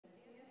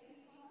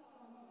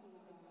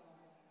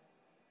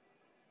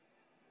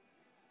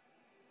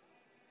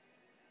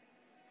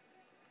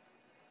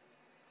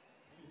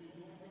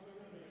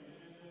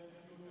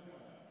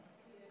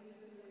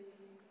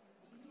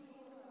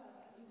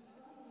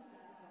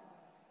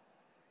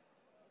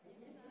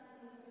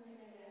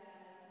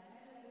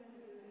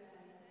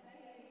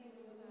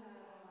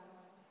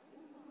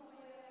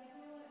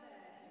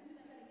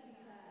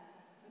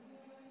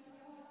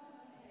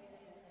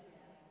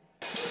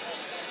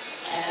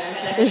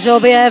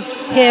Urozboev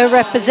here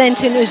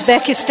representing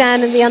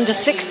Uzbekistan in the under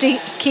 60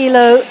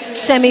 kilo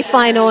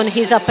semi-final, and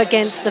he's up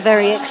against the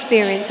very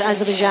experienced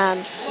Azerbaijan,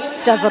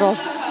 Safarov.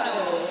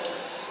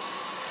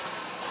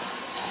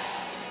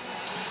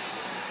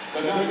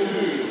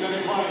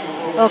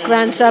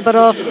 Orkhan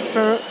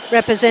Safarov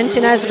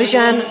representing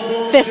Azerbaijan,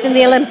 5th in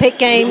the Olympic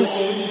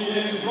Games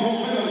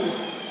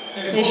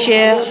this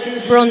year,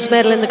 bronze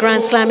medal in the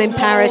Grand Slam in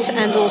Paris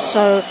and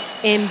also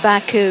in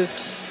Baku.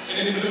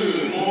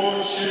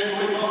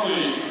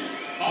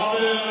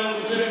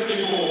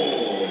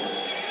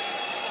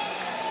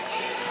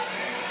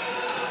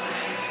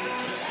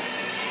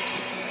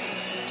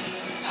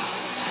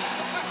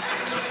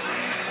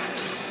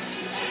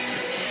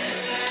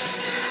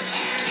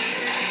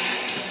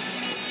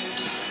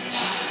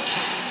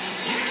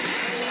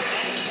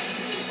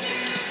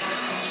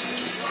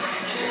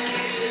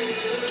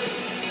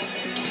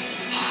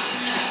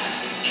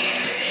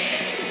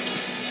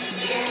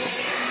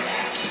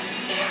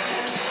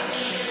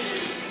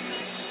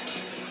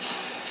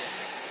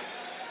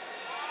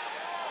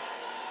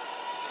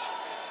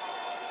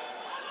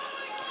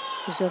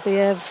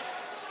 Urozboev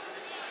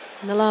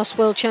in the last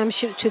World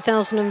Championship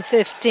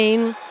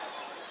 2015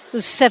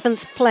 was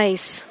 7th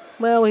place.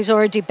 Well, he's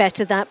already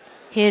bettered that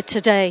here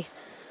today.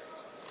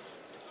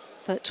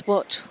 But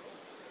what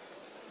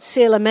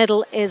seal a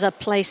medal is a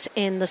place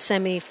in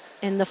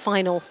the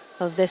final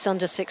of this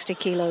under 60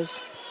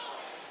 kilos.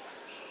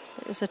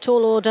 It's a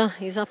tall order.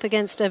 He's up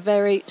against a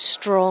very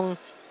strong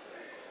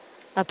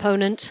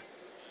opponent.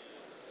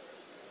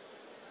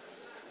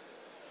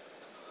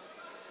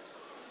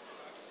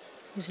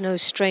 He's no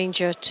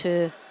stranger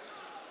to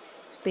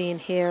being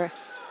here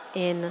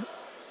in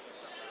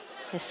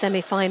a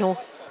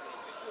semi-final.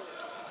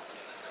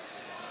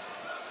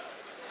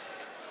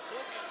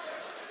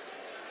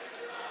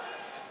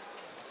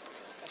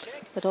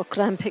 But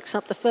Orkhan picks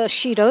up the first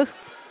Shido.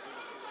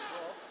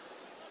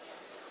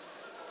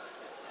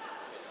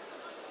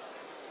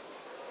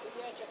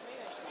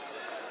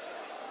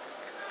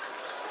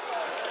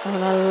 Oh,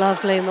 a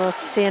lovely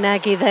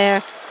Mortsianagi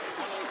there.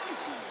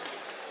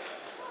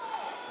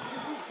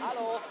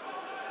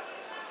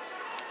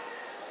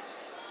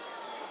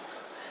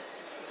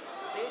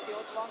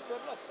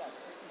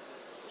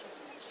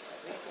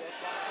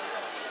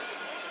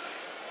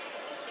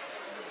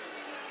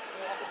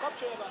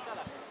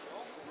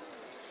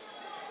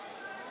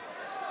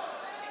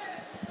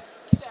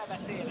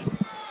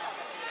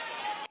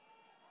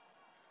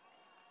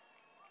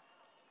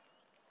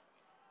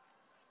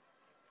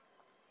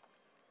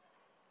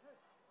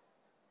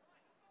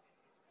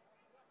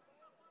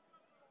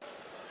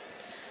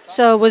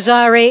 So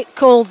Waza-ari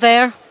called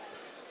there.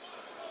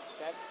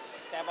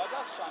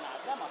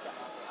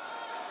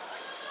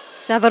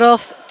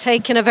 Safarov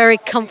taking a very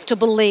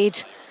comfortable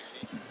lead.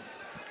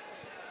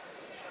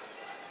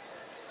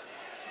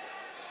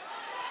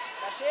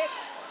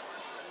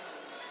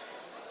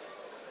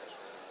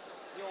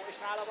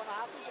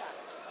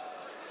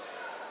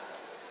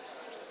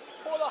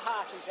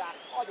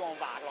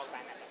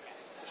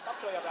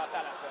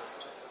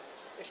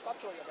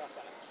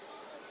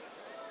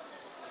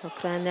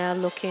 Orkhan now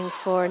looking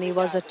for, and he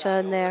was a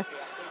turn there.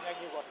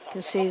 You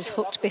can see he's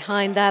hooked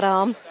behind that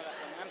arm.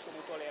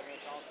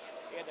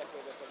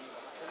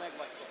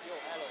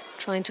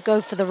 Trying to go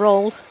for the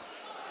roll.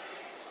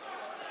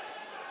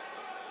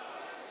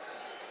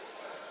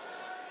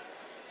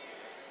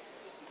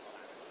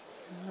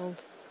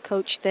 Old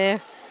coach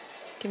there,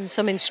 giving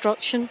some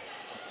instruction.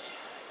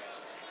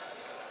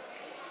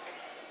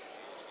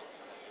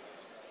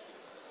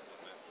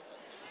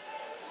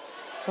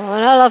 Oh,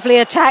 and a lovely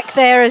attack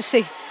there as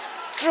he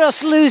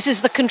just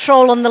loses the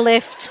control on the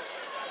lift.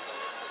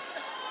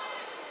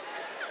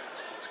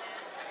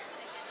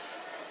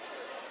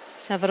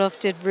 Safarov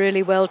did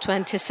really well to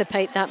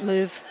anticipate that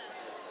move.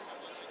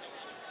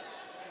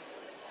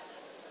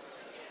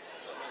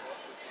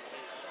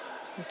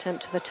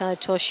 Attempt of a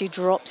Taitoshi,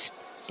 drops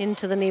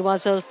into the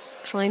Niwazo,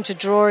 trying to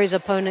draw his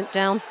opponent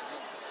down.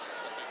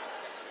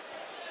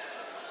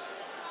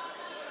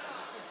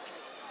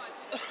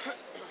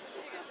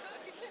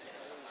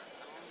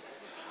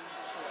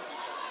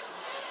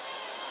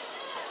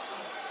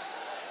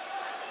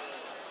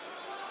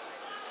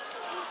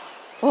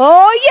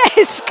 Oh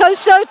yes,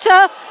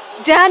 Kosota,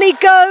 down he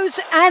goes,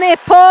 and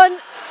Ippon.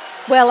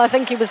 Well, I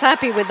think he was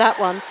happy with that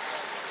one.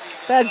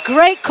 But a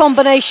great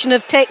combination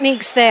of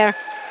techniques there.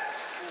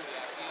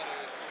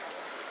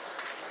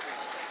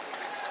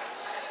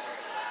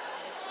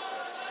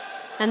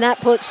 And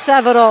that puts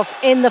Safarov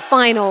in the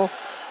final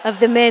of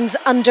the men's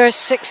under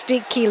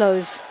 60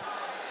 kilos.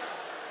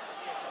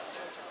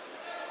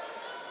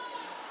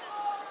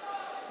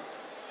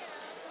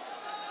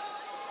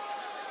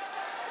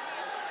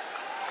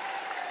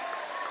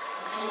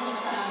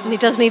 And he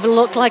doesn't even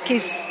look like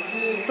he's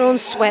drawn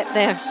sweat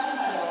there.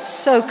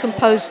 So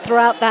composed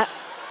throughout that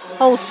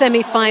whole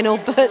semi-final,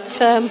 but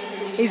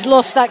he's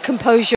lost that composure.